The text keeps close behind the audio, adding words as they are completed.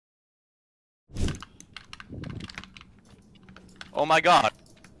Oh my god.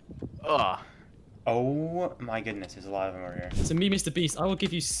 Ugh. Oh my goodness, there's a lot of them over here. So me, mr.beast, I will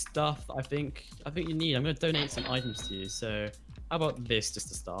give you stuff I think you need. I'm going to donate some items to you. So how about this just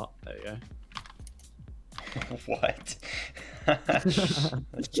to start? There you go. What?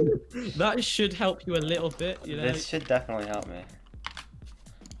 That should help you a little bit, you know. This should definitely help me.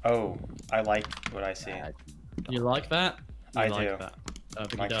 Oh, I like what I see. You like that? You I like do. That. I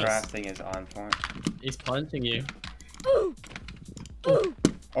think My he does. crafting is on point. He's punching you. Oh. Oh.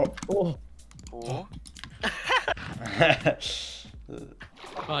 Ooh.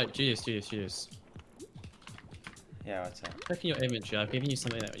 Right, Julius. Yeah, what's up? Check in your inventory. I've given you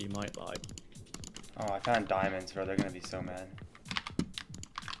something that you might like. Oh, I found diamonds, bro. They're gonna be so mad.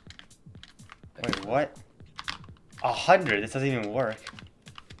 Wait, what? 100? This doesn't even work.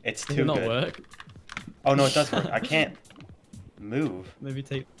 It's too Does it not good. work? Oh no, it does work. I can't move. Maybe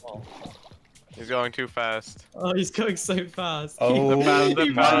take the ball. He's going too fast. Oh, he's going so fast. Oh he my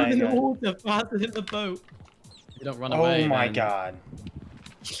ran in the god. water faster than the boat. You don't run away. Oh my man. god.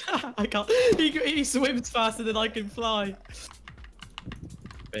 I can't. He swims faster than I can fly.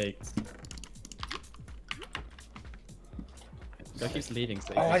 Baked. Go keeps leading.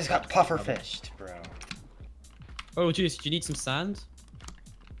 So Oh, I just got puffer fished, bro. Oh, Juice, do you need some sand?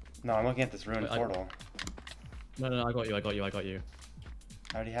 No, I'm looking at this ruined Wait, portal. No, I got you.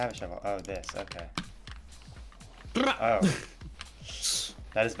 I already have a shovel. Oh, this. Okay. Oh.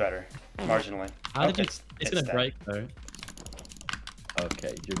 That is better. Marginally. How did you? It's gonna dead. break though.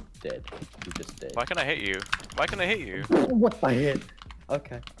 Okay, you're dead. You're just dead. Why can I hit you? Why can I hit you? What I hit?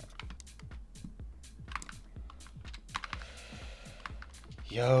 Okay.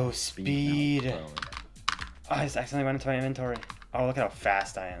 Yo, speed. now. Oh, I just accidentally went into my inventory. Oh, look at how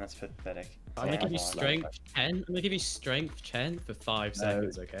fast I am. That's pathetic. I'm gonna give you Yeah, strength 10. I'm gonna give you strength 10 for 5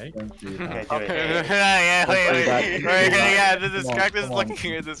 seconds, okay? Don't do Okay, that. do it. Yeah, wait, yeah, this Come on, cactus is come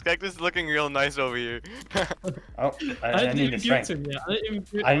on. this cactus is looking real nice over here. Oh, I didn't need even the give it strength. to him yet.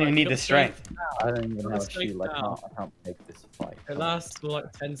 I didn't even need the strength. I don't even Got have the a strength shield. now. I can't take this fight. It lasts for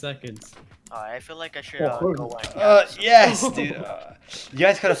like 10 seconds. I feel like I should Oh, go on. Yes, dude. You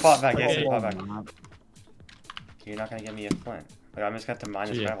guys could have fought back. You guys Okay. could have fought back. You're not gonna give me a flint. Like, I'm just gonna have to mine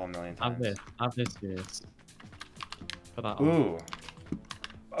this Gee, gravel a million times. Have this, yes. Put that on. Ooh.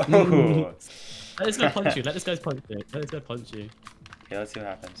 Ooh. Let this guy punch you. Let this guy punch you. Let this guy punch you. Okay, let's see what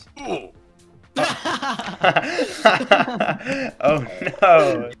happens. Ooh. Oh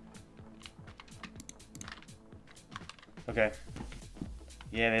no. Okay.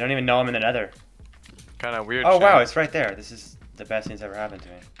 Yeah, they don't even know I'm in the nether. Kind of weird. Oh wow, chat. it's right there. This is the best thing that's ever happened to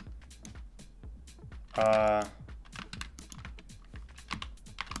me.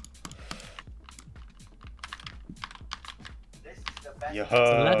 Yo. It's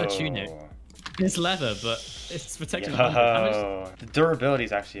a leather tunic. It's leather, but it's protecting the damage. Yo. The durability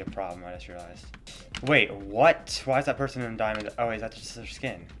is actually a problem, I just realized. Wait, what? Why is that person in diamond? Oh, is that just their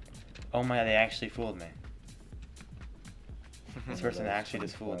skin? Oh my god, they actually fooled me. This person actually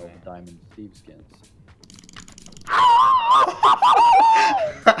just fooled me. Diamond Steve skins.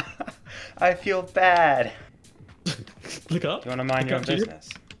 I feel bad. Look up. You want to mind your own up, Julius. business?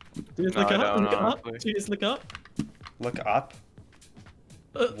 Julius, No, look I up. don't, Look up. honestly. Julius, look up. Look up?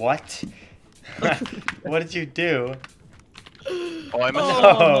 Uh. What? What did you do? Oh, I missed it.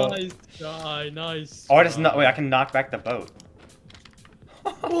 Oh, nice try. Nice. Oh, I just try. wait, I can knock back the boat.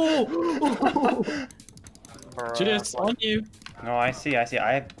 Oh. Julius, on you. No, I see. I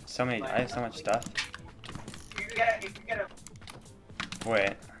have so much stuff.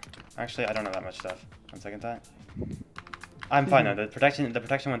 Wait. Actually, I don't have that much stuff. On second thought. I'm fine though. The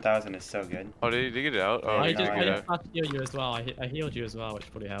protection 1000 is so good. Oh, did you get it out? Oh, Yeah, I you just no, did I get I it. fast healed you as well. I healed you as well, which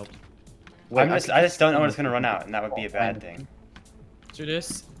probably helped. I just don't know when it's gonna run out, and that would be a bad thing.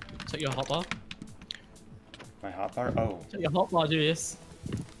 Julius, take your hotbar. My hotbar? Oh, Take your hotbar, Julius.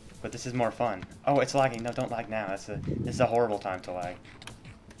 but this is more fun. Oh, it's lagging. No, don't lag now. This is a horrible time to lag.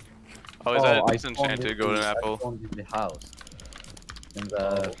 Oh, is that a I disenchanted spawned golden in- apple? I spawned in the house. In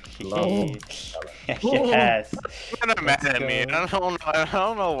the Okay. love. Yes. You're not mad at me. I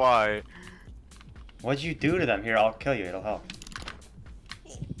don't know why. What'd you do to them? Here, I'll kill you. It'll help.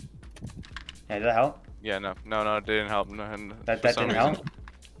 Yeah, did that help? Yeah, no, it didn't help. No, That for some didn't help? reason.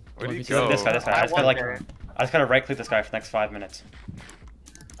 Where did he This go? This guy. I just gotta right click this guy for the next 5 minutes.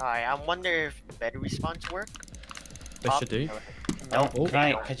 I wonder if better respawns work. They should do. Oh, Oh.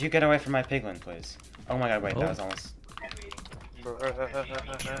 could you get away from my piglin, please? Oh my god, wait, that was almost...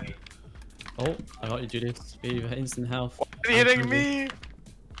 Oh, I got you, Julius. Be instant health. Why are you hitting me?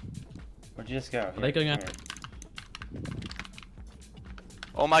 Where'd you just go? Are they going after?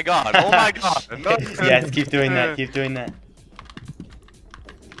 Oh my god! Oh my god! No. Yes, keep doing that, keep doing that.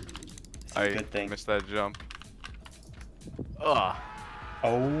 It's a good thing. missed that jump. Ugh.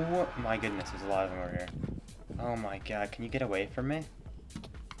 Oh my goodness, there's a lot of them over here. Oh my god, can you get away from me?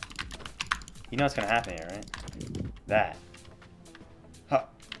 You know what's gonna happen here, right? That. Huh.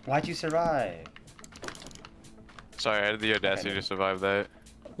 Why'd you survive? Sorry, I had the audacity to survive that.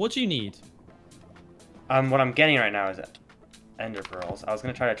 What do you need? What I'm getting right now is ender pearls. I was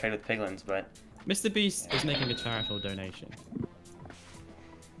gonna try to trade with piglins, but Mr. Beast is making a charitable donation.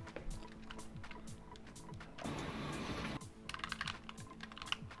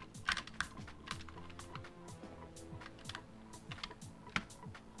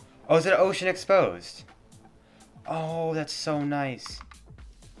 oh, is it ocean exposed? Oh, that's so nice.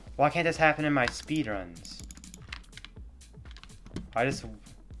 Why can't this happen in my speedruns?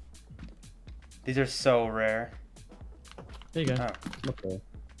 These are so rare. There you go. Oh. Okay.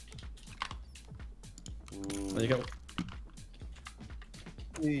 Ooh. There you go.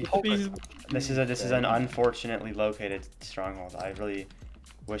 This is an unfortunately located stronghold. I really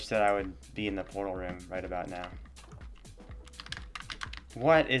wish that I would be in the portal room right about now.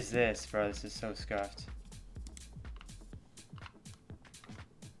 What is this, bro? This is so scuffed.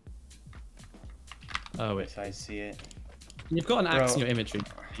 Oh wait, Yes, I see it. you've got an axe in Bro. your inventory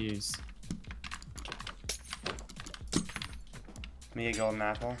to use. Me a golden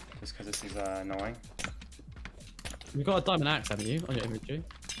apple, just because this is annoying. You've got a diamond axe, haven't you, on your inventory?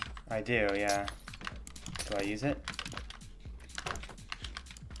 I do, yeah. Do I use it?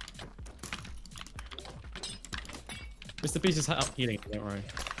 Mr. Beast is up healing, don't worry.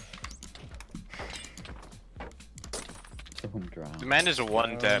 Someone drowned. The man just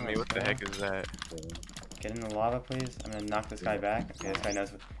one tapped me. What the heck is that? Get in the lava, please. I'm gonna knock this guy back. Okay,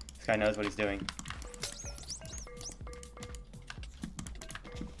 this guy knows what he's doing.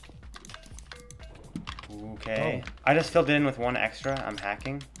 Okay. Oh. I just filled it in with one extra. I'm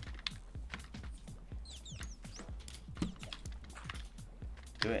hacking.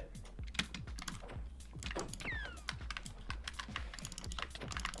 Do it.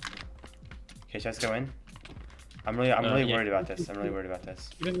 Okay, should I just go in? I'm really Yeah. worried about this. I'm really worried about this.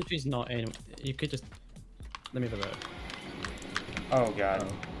 Your inventory's not in. You could just. Let me have a look. Oh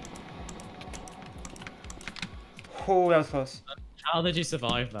god. Oh, that was close. How did you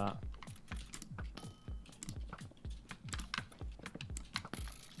survive that?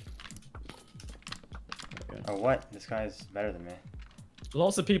 Okay. Oh, what? This guy's better than me.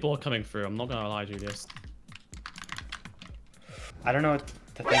 Lots of people are coming through. I'm not gonna lie to you, this. I don't know what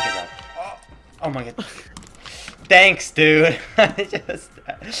to think about. Oh my god. Thanks, dude. I had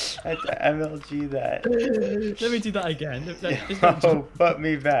to MLG that. Let me do that again. Oh, put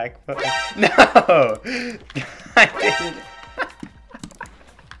me back. No! I didn't.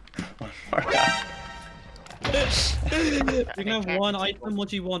 One more time. You can have one item. What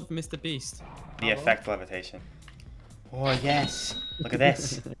do you want from Mr. Beast? The effect levitation. Oh, yes. Look at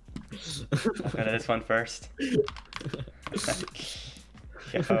this. Look at this one first.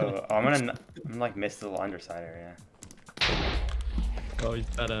 Yo, I'm gonna like miss the little underside area. Oh, he's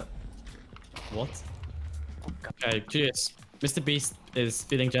better. What? Okay, cheers. Mr. Beast is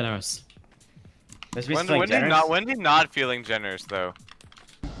feeling generous. There's When he not feeling generous though?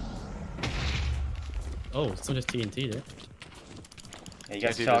 Oh, someone just TNT'd it. Yeah, you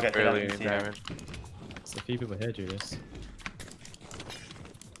guys He should all does get hit up barely and any see it. damage. There's a few people here, Julius.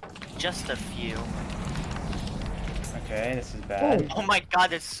 Just a few. Okay, this is bad. Oh my god,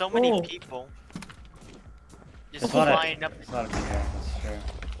 there's so many Oh. people. Just There's a lot flying up. There's a lot of people, that's true.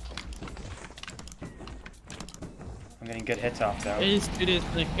 I'm getting good hits off though. Is Julius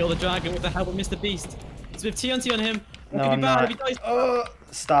gonna kill the dragon with the help of Mr. Beast? It's with TNT on him. What No, could I'm be bad not. if he dies? Oh,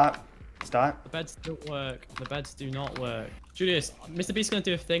 stop. Stop. The beds don't work. The beds do not work. Julius, Mr. Beast's gonna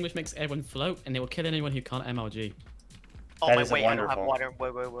do a thing which makes everyone float, and it will kill anyone who can't MLG. Oh That my is wait, I don't have wonderful.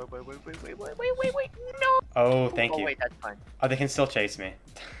 water. Wait. No. Oh, thank Oh you. wait, that's fine. Oh, they can still chase me.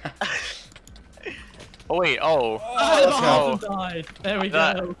 Oh wait, oh. let's half go. of them died. There we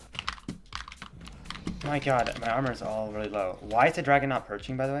That- go. My god, my armor's all really low. Why is the dragon not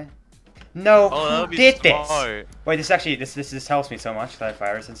perching, by the way? No, Oh, that who would be did this? smart. Wait, this actually, this helps me so much that I have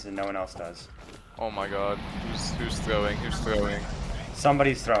fire resistance and no one else does. Oh my god. Who's throwing? Who's throwing?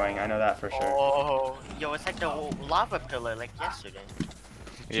 Somebody's throwing, I know that for sure. Oh, yo, it's like the lava pillar like yesterday.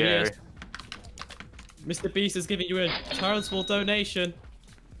 Yeah. Julius, Mr. Beast is giving you a charitable donation.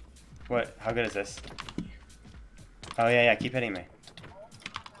 What? How good is this? Oh yeah, keep hitting me.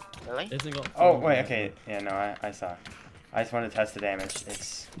 Really? Isn't got Oh wait, okay, yeah, no, I saw. I just wanted to test the damage.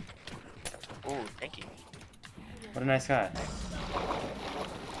 It's Ooh, thank you. what a nice guy.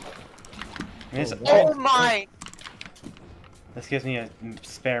 I mean, it's- Oh my! This gives me a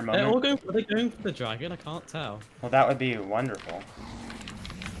spare They're all moment. are they going for the dragon? I can't tell. Well, that would be wonderful.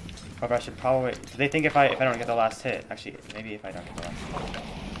 However, I should probably. Do they think if I don't get the last hit? Actually, maybe if I don't get the last hit.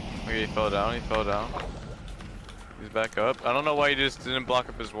 Okay, he fell down. He fell down. He's back up. I don't know why he just didn't block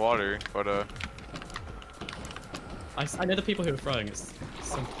up his water, but I know the people who are throwing. It's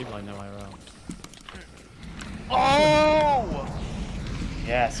some people I know IRL. Oh!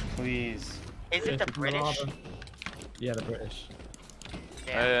 Yes, please. Is it the British? Yeah, the British.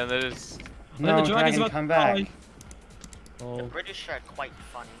 Yeah. and there's No, the dragon's dragon, about come to back. die. The Oh, British are quite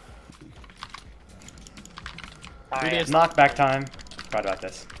funny. Julius, Knockback time. Forgot about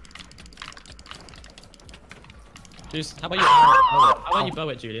this. Julius, how about you? How about you bow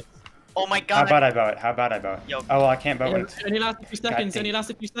it, Julius? Oh my How god. about I bow it? How about I bow it? Yo. Oh, well, I can't bow Yeah, it. only lasts a few seconds. dang. Only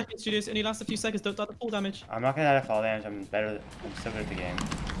lasts a few seconds, Julius. Only lasts a few seconds. Don't die to full damage. I'm not gonna die to fall damage. I'm better. I'm so good at the game.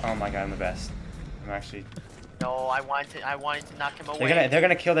 Oh my god, I'm the best. I'm actually. No, I wanted to knock him away. They're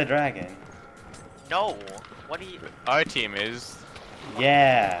gonna kill the dragon. No. What do you? our team is.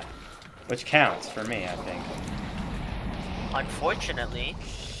 Yeah, which counts for me, I think. Unfortunately.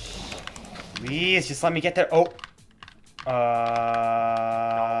 Please, just let me get there. Oh.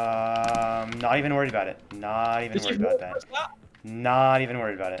 Not even worried about it. Not even worried about that. Not even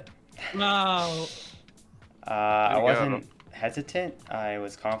worried about it. Wow. I you go. wasn't hesitant. I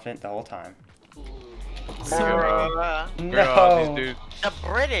was confident the whole time. Bruh. No. These dudes. The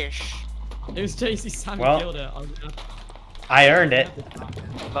British. It was JC Sam who Well, killed it. I earned it.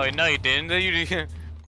 No, you didn't. You